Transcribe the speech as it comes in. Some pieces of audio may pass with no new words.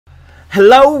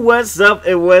Hello, what's up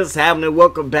and what's happening?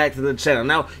 Welcome back to the channel.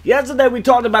 Now, yesterday we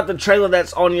talked about the trailer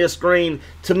that's on your screen.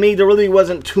 To me, there really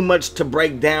wasn't too much to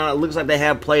break down. It looks like they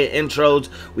have player intros.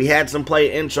 We had some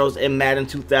player intros in Madden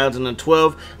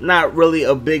 2012. Not really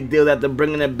a big deal that they're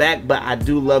bringing it back, but I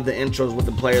do love the intros with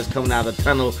the players coming out of the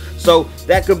tunnel. So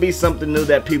that could be something new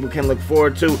that people can look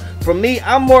forward to. For me,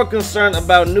 I'm more concerned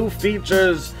about new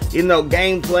features, you know,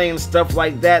 gameplay and stuff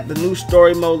like that. The new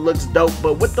story mode looks dope,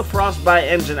 but with the Frostbite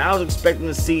engine, I was expecting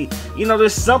to see, you know,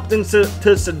 there's something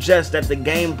to suggest that the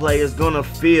gameplay is gonna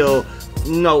feel,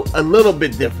 you know, a little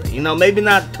bit different. You know, maybe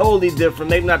not totally different,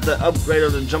 maybe not the upgrade or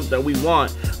the jump that we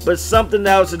want, but something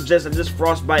that would suggest that this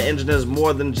Frostbite engine is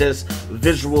more than just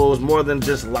visuals, more than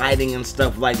just lighting and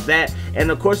stuff like that. And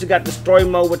of course, you got the story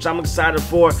mode, which I'm excited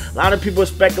for. A lot of people are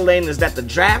speculating, is that the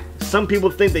draft? Some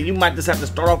people think that you might just have to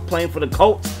start off playing for the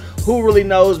Colts. Who really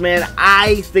knows, man?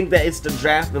 I think that it's the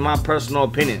draft, in my personal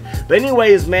opinion. But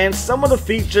anyways, man, some of the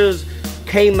features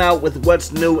came out with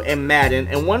what's new in Madden,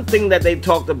 and one thing that they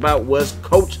talked about was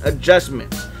coach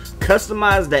adjustments.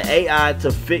 Customize the AI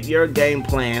to fit your game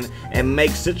plan and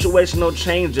make situational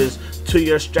changes to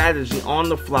your strategy on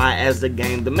the fly as the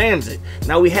game demands it.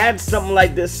 Now, we had something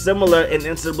like this similar in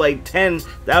NCAA 10.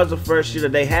 That was the first year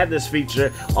that they had this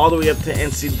feature, all the way up to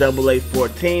NCAA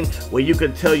 14, where you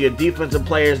could tell your defensive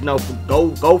players, no,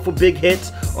 go for big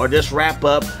hits, or just wrap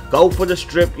up, go for the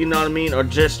strip, you know what I mean, or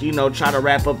just, you know, try to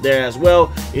wrap up there as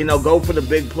well, you know, go for the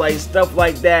big plays, stuff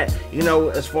like that, you know,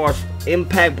 as far as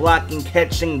impact blocking,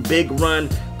 catching, big run,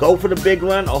 go for the big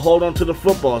run or hold on to the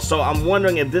football. So I'm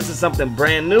wondering if this is something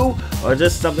brand new or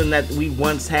just something that we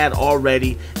once had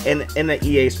already in the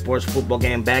EA Sports football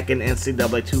game back in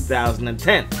NCAA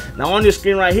 2010. Now on your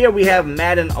screen right here, we have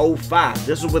Madden 05.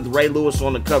 This is with Ray Lewis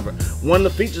on the cover. One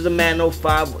of the features of Madden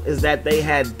 05 is that they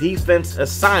had defense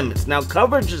assignments. Now,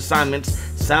 coverage assignments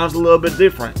sounds a little bit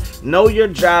different. Know your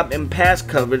job in pass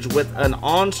coverage with an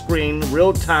on-screen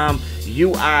real-time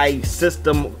UI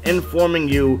system informing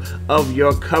you of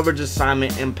your coverage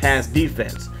assignment in pass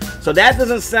defense. So that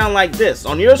doesn't sound like this.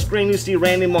 On your screen, you see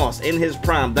Randy Moss in his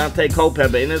prime, Dante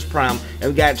Culpepper in his prime,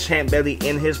 and we got Champ Bailey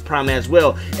in his prime as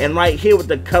well. And right here with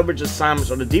the coverage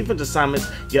assignments or the defense assignments,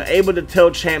 you're able to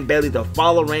tell Champ Bailey to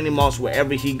follow Randy Moss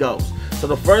wherever he goes. So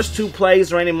the first two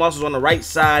plays, Randy Moss is on the right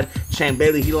side, Champ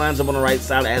Bailey, he lines up on the right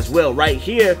side as well. Right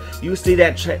here, you see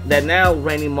that now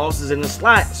Randy Moss is in the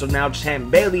slot, so now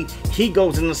Champ Bailey, he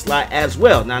goes in the slot as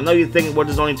well. Now I know you're thinking, well,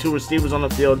 there's only two receivers on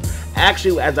the field.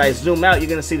 Actually, as I zoom out, you're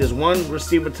going to see there's one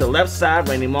receiver to the left side,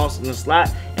 Randy Moss in the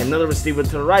slot, and another receiver to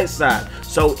the right side.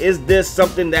 So is this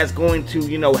something that's going to,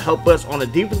 you know, help us on the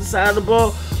defensive side of the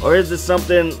ball, or is this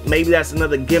something, maybe that's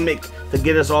another gimmick to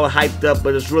get us all hyped up,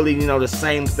 but it's really, you know, the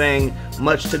same thing,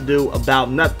 much to do about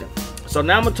nothing. So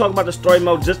now I'm going to talk about the story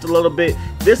mode just a little bit.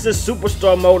 This is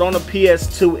Superstar mode on the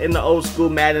PS2 in the old school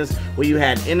Maddens, where you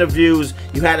had interviews,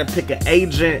 you had to pick an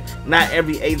agent. Not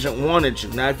every agent wanted you.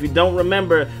 Now, if you don't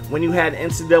remember, when you had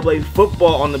NCAA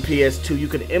football on the PS2, you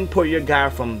could import your guy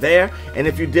from there, and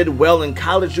if you did well in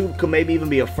college, you could maybe even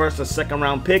be a first or second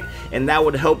round pick, and that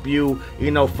would help you,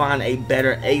 you know, find a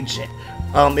better agent.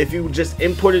 If you just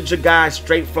imported your guy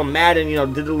straight from Madden, you know,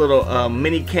 did a little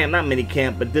mini camp, not mini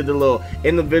camp, but did the little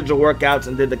individual workouts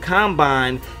and did the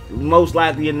combine, most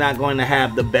likely you're not going to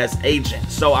have the best agent.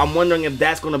 So I'm wondering if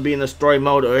that's going to be in the story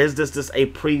mode, or is this just a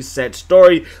preset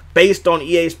story based on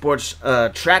EA Sports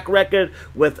track record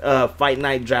with Fight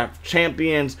Night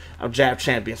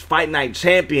Fight Night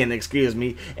Champion, excuse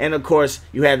me, and of course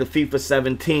you had the FIFA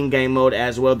 17 game mode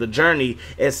as well, the journey.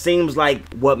 It seems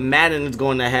like what Madden is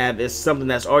going to have is something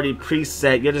that's already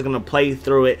preset. You're just going to play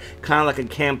through it, kind of like a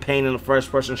campaign in a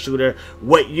first-person shooter.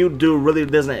 What you do really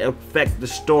doesn't affect the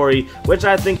story, which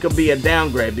I think could be a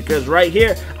downgrade, because right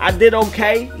here I did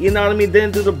okay, you know what I mean,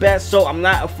 didn't do the best, so I'm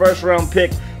not a first-round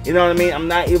pick. You know what I mean? I'm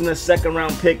not even a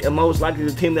second-round pick, and most likely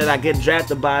the team that I get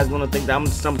drafted by is going to think that I'm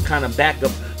some kind of backup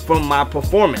from my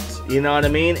performance. You know what I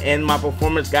mean? And my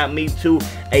performance got me to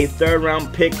a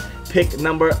third-round pick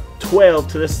number 12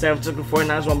 to the San Francisco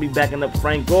 49ers. Going to be backing up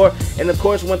Frank Gore. And of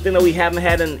course, one thing that we haven't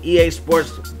had in EA Sports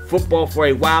football for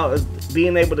a while is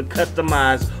being able to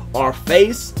customize our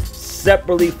face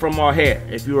separately from our hair.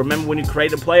 If you remember, when you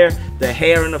create a player, the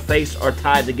hair and the face are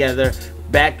tied together.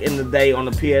 Back in the day on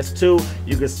the PS2,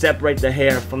 you could separate the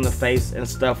hair from the face and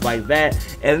stuff like that.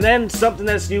 And then something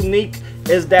that's unique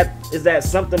is that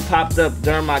something popped up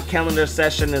during my calendar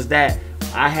session, is that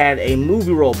I had a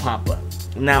movie role pop up.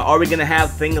 Now, are we going to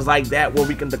have things like that where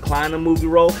we can decline a movie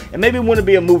role? And maybe it wouldn't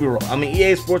be a movie role. I mean,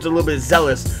 EA Sports are a little bit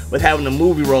zealous with having a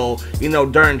movie role, you know,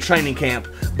 during training camp.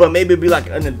 But maybe it'd be like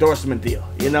an endorsement deal,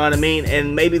 you know what I mean?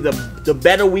 And maybe the the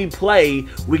better we play,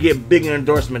 we get bigger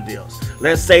endorsement deals.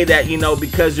 Let's say that, you know,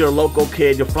 because you're a local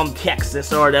kid, you're from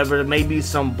Texas or whatever, maybe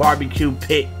some barbecue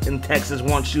pit in Texas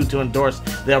wants you to endorse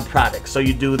their product. So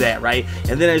you do that, right?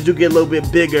 And then as you get a little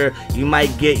bit bigger, you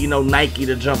might get, you know, Nike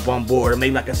to jump on board, or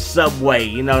maybe like a Subway,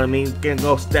 you know what I mean? You can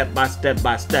go step by step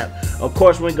by step. Of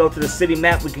course, when we go to the city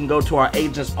map, we can go to our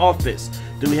agent's office.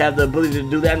 Do we have the ability to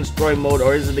do that in story mode,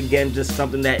 or is it again just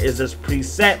something that is just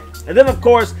preset? And then of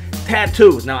course,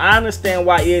 tattoos. Now I understand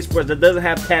why EA Sports doesn't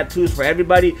have tattoos for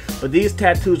everybody, but these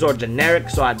tattoos are generic,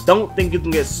 so I don't think you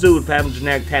can get sued for having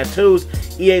generic tattoos.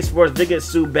 EA Sports did get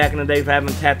sued back in the day for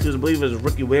having tattoos. I believe it was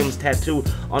Ricky Williams' tattoo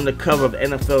on the cover of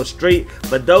NFL Street,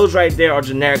 but those right there are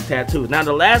generic tattoos. Now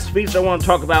the last feature I want to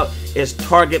talk about is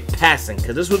target passing,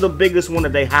 because this was the biggest one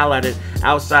that they highlighted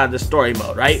outside the story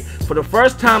mode, right? For the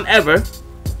first time ever,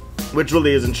 which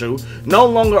really isn't true, no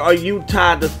longer are you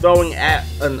tied to throwing at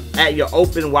your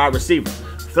open wide receiver.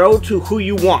 Throw to who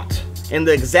you want in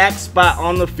the exact spot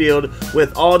on the field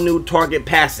with all new target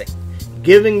passing,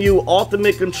 giving you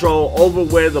ultimate control over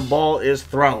where the ball is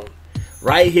thrown.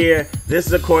 Right here,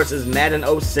 this of course is Madden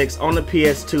 06 on the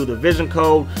PS2, the vision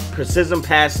code, precision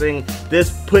passing.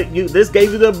 This gave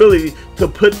you the ability to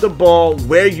put the ball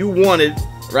where you wanted,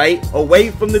 right,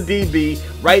 away from the DB,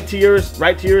 right to your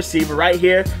receiver. Right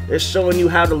here, it's showing you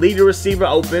how to lead your receiver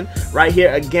open. Right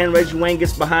here, again, Reggie Wayne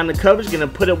gets behind the coverage, gonna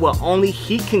put it where only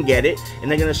he can get it,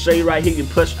 and they're gonna show you right here, you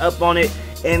push up on it.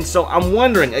 And so I'm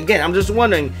wondering, again, I'm just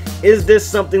wondering, is this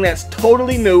something that's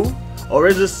totally new, or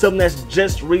is this something that's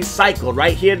just recycled?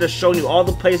 Right here, they're showing you all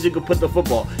the places you can put the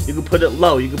football. You can put it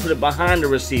low, you can put it behind the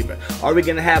receiver. Are we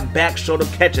gonna have back shoulder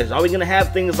catches? Are we gonna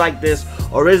have things like this?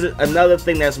 Or is it another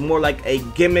thing that's more like a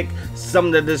gimmick,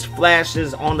 something that just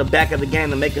flashes on the back of the game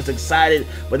to make us excited,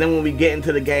 but then when we get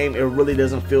into the game, it really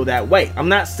doesn't feel that way? I'm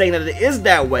not saying that it is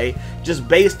that way, just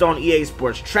based on EA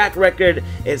Sports track record,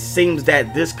 it seems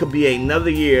that this could be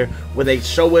another year where they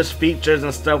show us features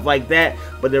and stuff like that,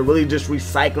 but they're really just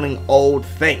recycling old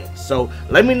things. So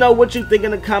let me know what you think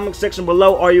in the comment section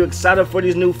below. Are you excited for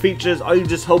these new features? Are you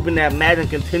just hoping that Madden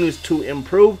continues to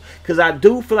improve? Because I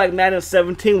do feel like Madden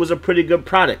 17 was a pretty good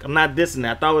product. I'm not dissing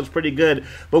that. I thought it was pretty good.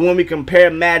 But when we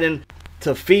compare Madden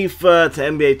to FIFA, to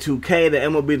NBA 2K, the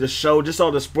MLB The Show, just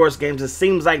all the sports games, it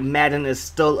seems like Madden is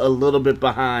still a little bit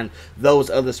behind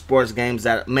those other sports games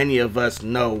that many of us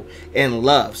know and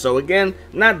love. So again,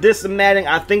 not dissing Madden.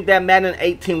 I think that Madden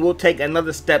 18 will take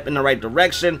another step in the right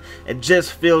direction. It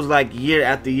just feels like year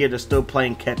after year they're still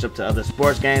playing catch up to other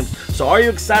sports games. So are you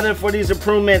excited for these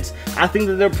improvements? I think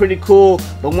that they're pretty cool,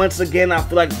 but once again, I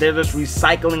feel like they're just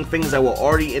recycling things that were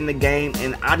already in the game,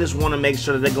 and I just want to make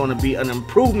sure that they're going to be an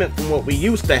improvement from what we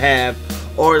used to have,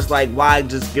 or it's like, why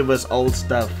just give us old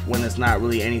stuff when it's not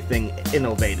really anything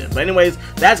innovative? But anyways,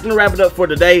 that's gonna wrap it up for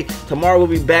today. Tomorrow we'll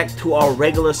be back to our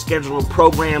regular scheduled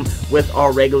program with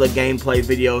our regular gameplay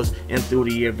videos and through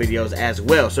the year videos as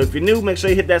well. So if you're new, make sure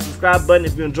you hit that subscribe button.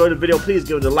 If you enjoyed the video, please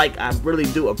give it a like. I really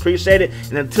do appreciate it.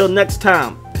 And until next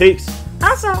time, peace.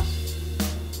 Awesome.